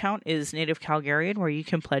Patreon account is Native Calgarian, where you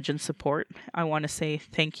can pledge and support. I want to say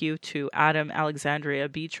thank you to Adam, Alexandria,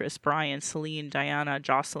 Beatrice, Brian, Celine, Diana,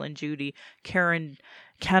 Jocelyn, Judy, Karen,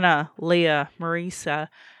 Kenna, Leah, Marisa,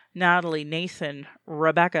 Natalie, Nathan,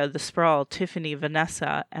 Rebecca, The Sprawl, Tiffany,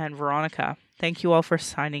 Vanessa, and Veronica. Thank you all for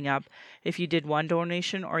signing up. If you did one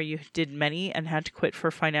donation or you did many and had to quit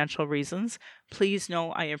for financial reasons, please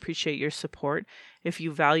know I appreciate your support. If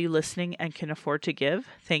you value listening and can afford to give,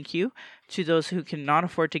 thank you. To those who cannot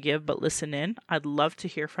afford to give but listen in, I'd love to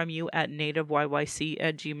hear from you at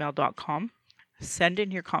nativeyyc@gmail.com. Send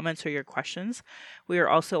in your comments or your questions. We are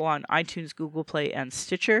also on iTunes, Google Play, and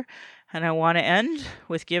Stitcher. And I want to end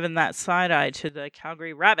with giving that side eye to the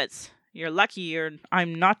Calgary Rabbits. You're lucky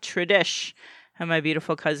I'm not tradish. And my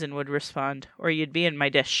beautiful cousin would respond, or you'd be in my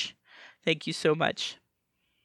dish. Thank you so much.